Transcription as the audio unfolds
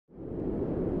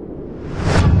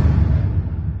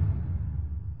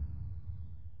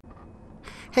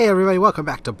Hey everybody, welcome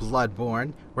back to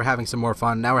Bloodborne. We're having some more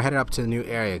fun. Now we're headed up to the new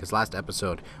area, because last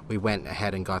episode we went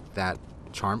ahead and got that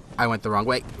charm. I went the wrong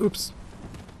way. Oops.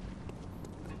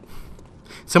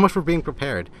 So much for being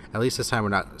prepared. At least this time we're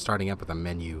not starting up with a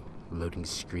menu loading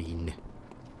screen.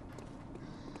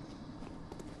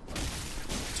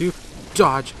 Two,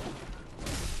 dodge.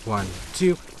 1,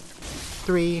 2,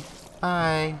 3,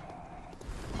 bye.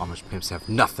 Amish pimps have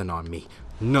nothing on me.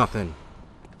 Nothing.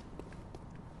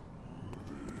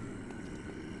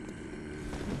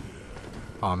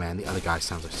 Oh man, the other guy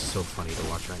sounds like so funny to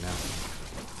watch right now.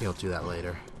 He'll do that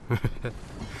later.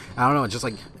 I don't know, just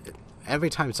like every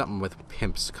time something with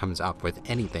pimps comes up with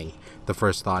anything, the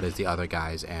first thought is the other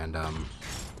guys and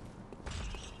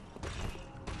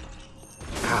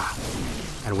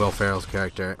Will Ferrell's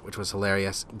character, which was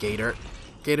hilarious. Gator,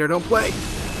 don't play.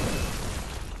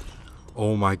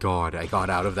 Oh my god, I got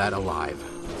out of that alive.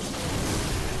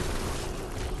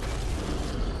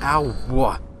 Ow,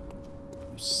 what?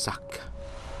 You suck.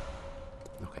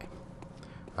 Okay.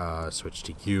 Switch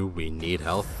to you. We need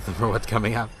health for what's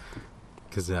coming up.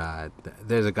 Because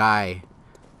there's a guy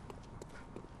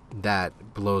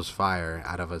that blows fire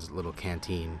out of his little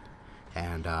canteen.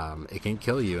 And it can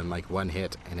kill you in like one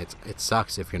hit. And it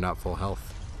sucks if you're not full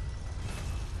health.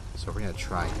 So we're going to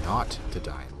try not to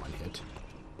die in one hit.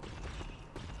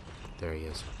 There he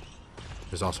is.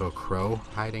 There's also a crow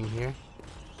hiding here.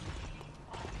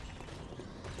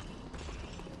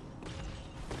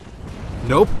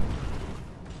 Nope.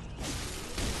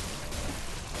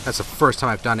 That's the first time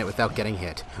I've done it without getting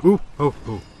hit. Ooh, oh,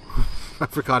 oh. I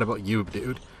forgot about you,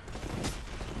 dude.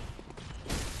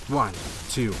 1,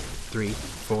 2, 3,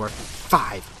 4,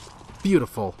 5.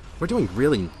 Beautiful. We're doing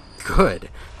really good.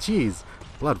 Jeez.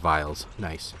 Blood vials.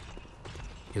 Nice.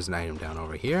 Here's an item down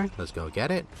over here. Let's go get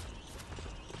it.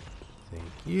 Thank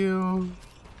you.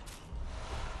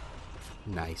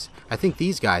 Nice. I think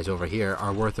these guys over here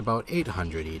are worth about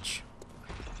 800 each.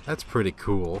 That's pretty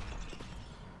cool.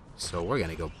 So we're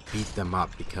gonna go beat them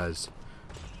up because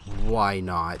why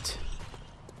not?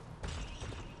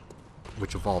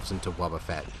 Which evolves into Wubba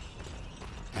Fett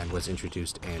and was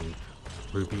introduced in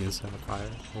Ruby and Sapphire.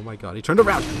 Oh my god, he turned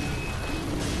around!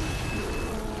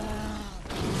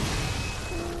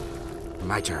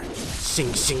 My turn.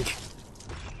 Sink, sink.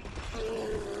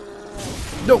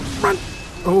 No, run!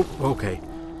 Oh, okay.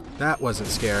 That wasn't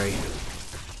scary.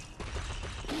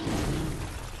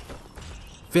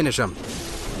 Finish him.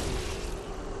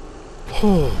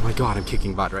 Oh my god, I'm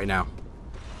kicking butt right now.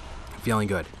 Feeling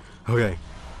good. Okay.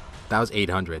 That was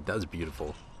 800. That was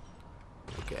beautiful.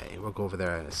 Okay, we'll go over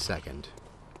there in a second.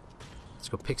 Let's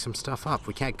go pick some stuff up.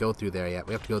 We can't go through there yet.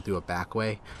 We have to go through a back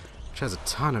way, which has a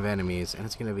ton of enemies, and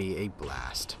it's going to be a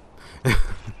blast.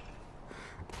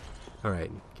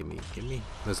 Alright, give me.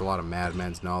 There's a lot of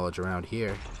madman's knowledge around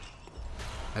here.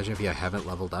 Imagine if you haven't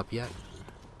leveled up yet.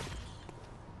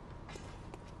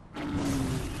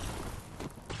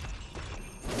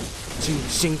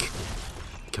 Shink,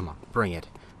 shink. Come on, bring it.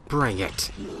 Bring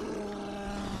it.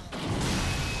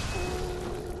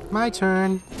 My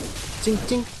turn. Tink,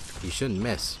 tink. You shouldn't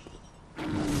miss.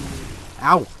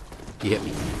 Ow! You hit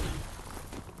me.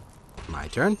 My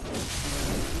turn.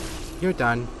 You're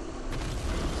done.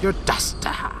 You're dust.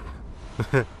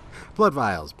 Blood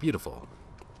vials. Beautiful.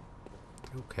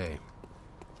 Okay.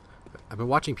 I've been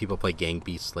watching people play Gang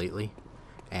Beasts lately.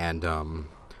 And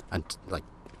like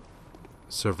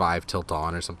Survive Till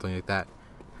Dawn or something like that.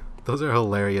 Those are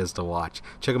hilarious to watch.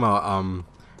 Check them out.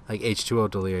 Like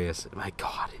H2O Delirious. My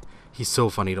god, he's so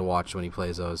funny to watch when he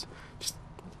plays those. Just,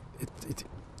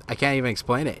 I can't even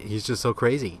explain it. He's just so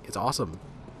crazy. It's awesome.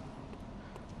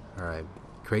 Alright,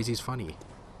 crazy's funny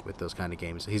with those kind of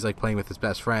games. He's like playing with his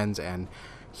best friends and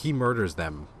he murders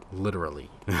them, literally.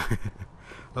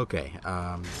 Okay,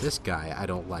 this guy I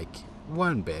don't like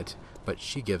one bit, but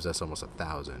she gives us almost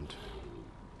 1,000.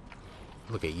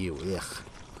 Look at you. Ugh.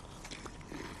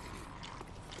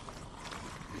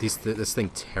 This thing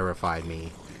terrified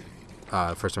me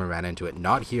first time I ran into it.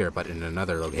 Not here, but in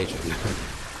another location.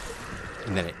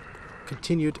 And then it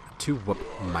continued to whoop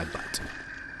my butt.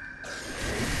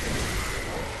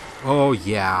 Oh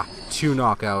yeah, 2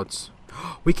 knockouts.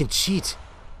 We can cheat.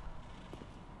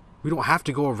 We don't have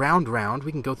to go around.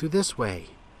 We can go through this way.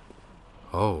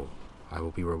 Oh, I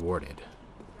will be rewarded.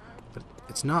 But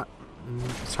it's not...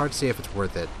 It's hard to say if it's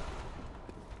worth it.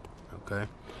 Okay.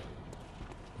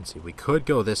 Let's see. We could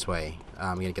go this way.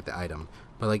 I'm gonna get the item.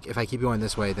 But like, if I keep going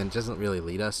this way, then it doesn't really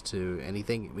lead us to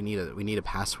anything. We need a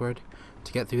password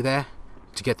to get through there.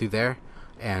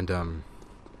 And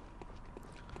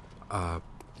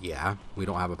yeah, we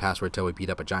don't have a password till we beat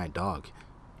up a giant dog.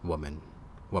 Woman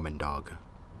dog.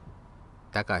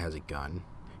 That guy has a gun.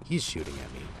 He's shooting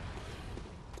at me.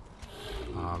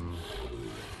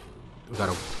 We got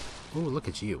a... Ooh, look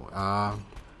at you.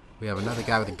 We have another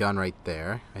guy with a gun right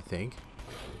there, I think.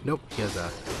 Nope, he has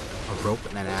a rope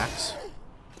and an axe.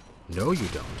 No, you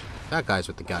don't. That guy's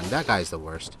with the gun. That guy's the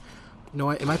worst. You know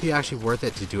what? It might be actually worth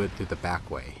it to do it through the back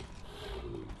way.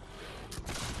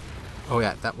 Oh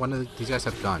yeah, that one of these guys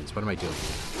have guns. What am I doing?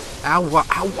 Ow,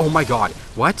 ow, oh my god.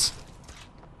 What?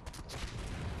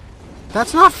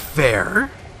 That's not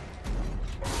fair.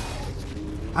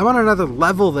 I'm on another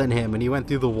level than him and he went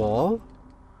through the wall?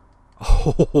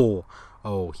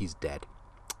 Oh, he's dead.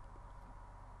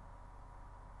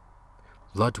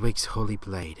 Ludwig's Holy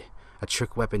Blade. A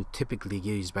trick weapon typically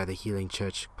used by the healing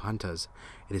church hunters.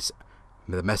 It is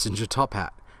the messenger top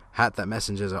hat. Hat that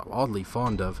messengers are oddly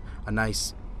fond of. A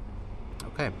nice...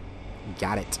 Okay.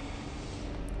 Got it.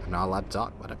 I'm not allowed to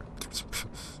talk. Whatever.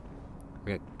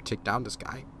 We're gonna take down this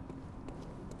guy.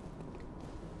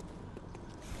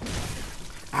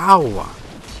 Ow!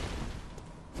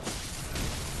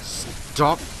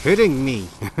 Stop hitting me!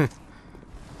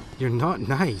 You're not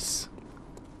nice.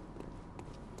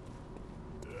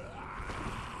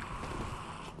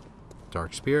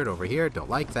 Dark Spirit over here. Don't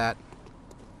like that.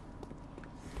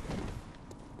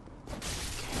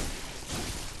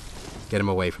 Get him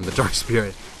away from the Dark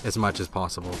Spirit as much as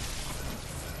possible.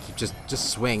 Just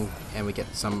swing and we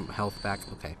get some health back.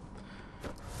 Okay.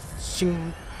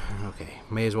 Shing. Okay.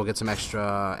 May as well get some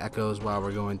extra echoes while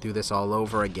we're going through this all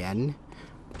over again.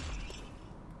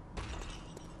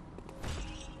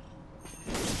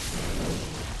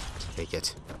 Take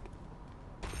it.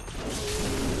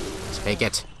 Take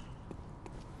it.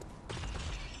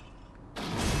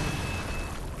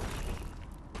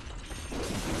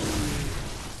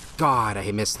 God,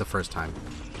 I missed the first time.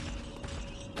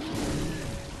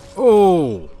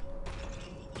 Oh!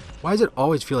 Why does it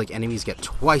always feel like enemies get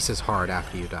twice as hard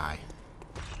after you die?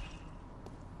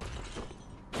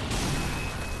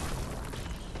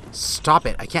 Stop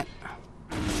it, I can't...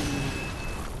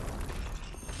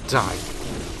 Die.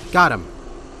 Got him.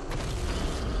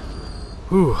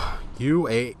 Whew.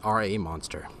 You are a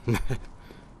monster.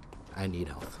 I need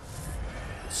health.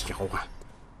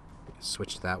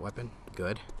 Switch to that weapon.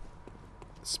 Good.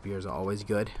 Spears are always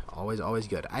good. Always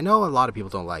good. I know a lot of people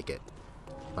don't like it.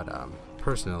 But,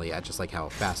 personally, I just like how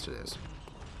fast it is.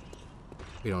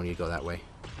 We don't need to go that way.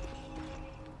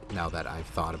 Now that I've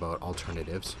thought about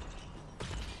alternatives.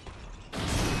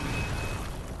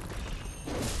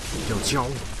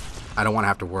 I don't want to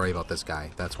have to worry about this guy.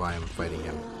 That's why I'm fighting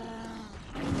him.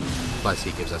 Plus,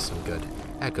 he gives us some good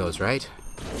echoes, right?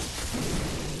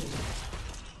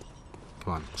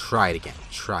 Come on, try it again.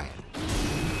 Try it.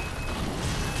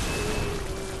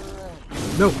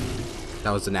 No!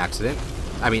 That was an accident.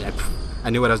 I mean, I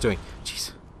knew what I was doing.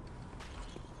 Jeez.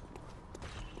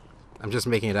 I'm just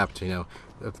making it up to, you know,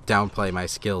 downplay my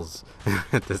skills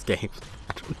at this game.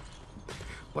 I don't know.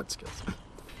 What skills?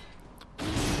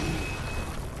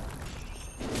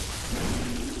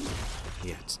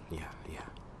 Yeah.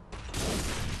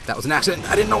 That was an accident.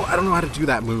 I don't know how to do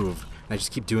that move. And I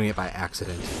just keep doing it by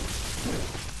accident.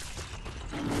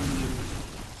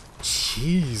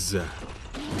 Jeez.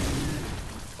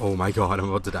 Oh my god, I'm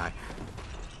about to die.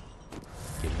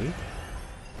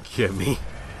 Get me.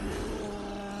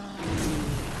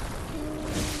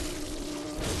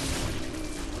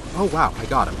 Oh wow, I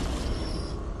got him.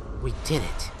 We did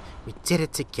it. We did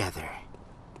it together.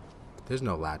 There's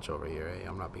no latch over here, eh?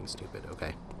 I'm not being stupid.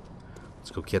 Okay.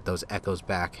 Let's go get those echoes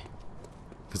back.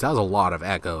 Because that was a lot of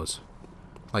echoes.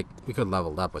 Like, we could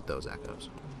level up with those echoes.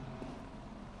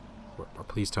 Or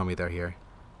please tell me they're here.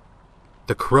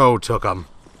 The crow took them.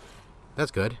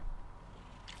 That's good.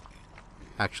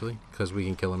 Actually, because we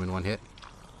can kill him in one hit.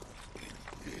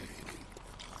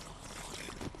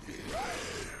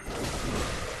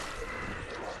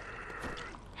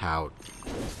 How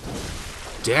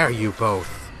dare you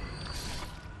both?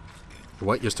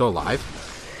 What, you're still alive?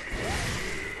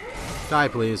 Die,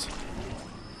 please.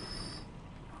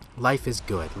 Life is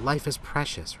good. Life is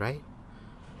precious, right?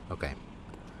 Okay.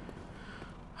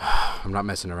 I'm not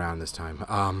messing around this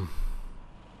time.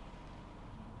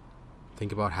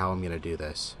 Think about how I'm gonna do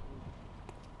this.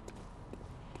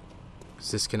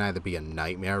 'Cause this can either be a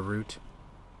nightmare route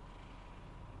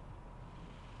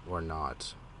or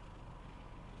not.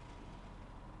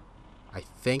 I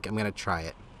think I'm gonna try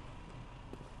it.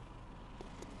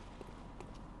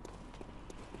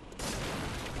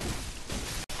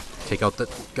 Take out the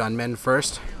gunmen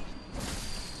first.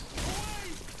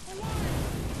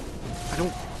 I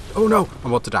don't... Oh no!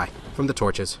 I'm about to die from the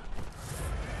torches.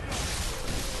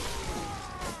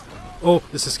 Oh,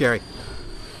 this is scary.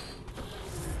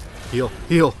 Heal.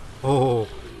 Heal. Oh.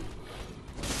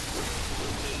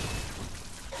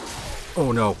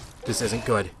 Oh no. This isn't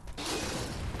good.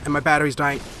 And my battery's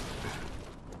dying.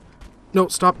 No,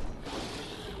 stop.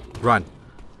 Run.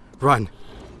 Run.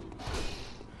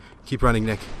 Keep running,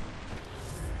 Nick.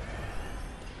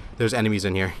 There's enemies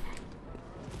in here.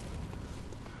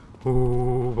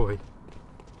 Oh boy.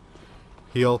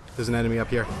 Heal. There's an enemy up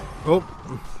here. Oh.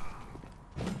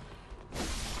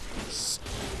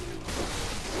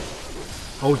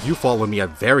 Oh, you followed me a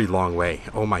very long way.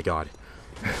 Oh my god.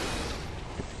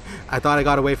 I thought I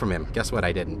got away from him. Guess what?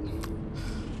 I didn't.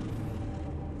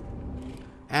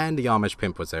 And the Amish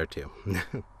pimp was there too.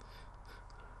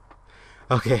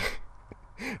 Okay.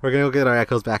 We're gonna go get our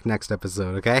echoes back next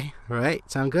episode, okay? Alright?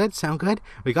 Sound good? Sound good?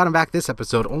 We got them back this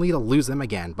episode, only to lose them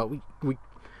again. But we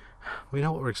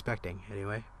know what we're expecting,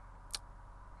 anyway.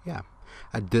 Yeah.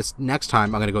 This next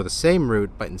time, I'm gonna go the same route,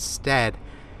 but instead...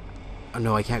 Oh,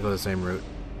 no, I can't go the same route.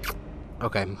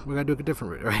 Okay, we're gonna do a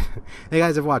different route, right? Hey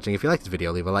guys, if you're watching, if you like this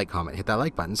video, leave a like, comment, hit that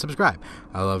like button, subscribe.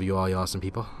 I love you all, you awesome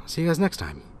people. See you guys next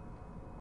time.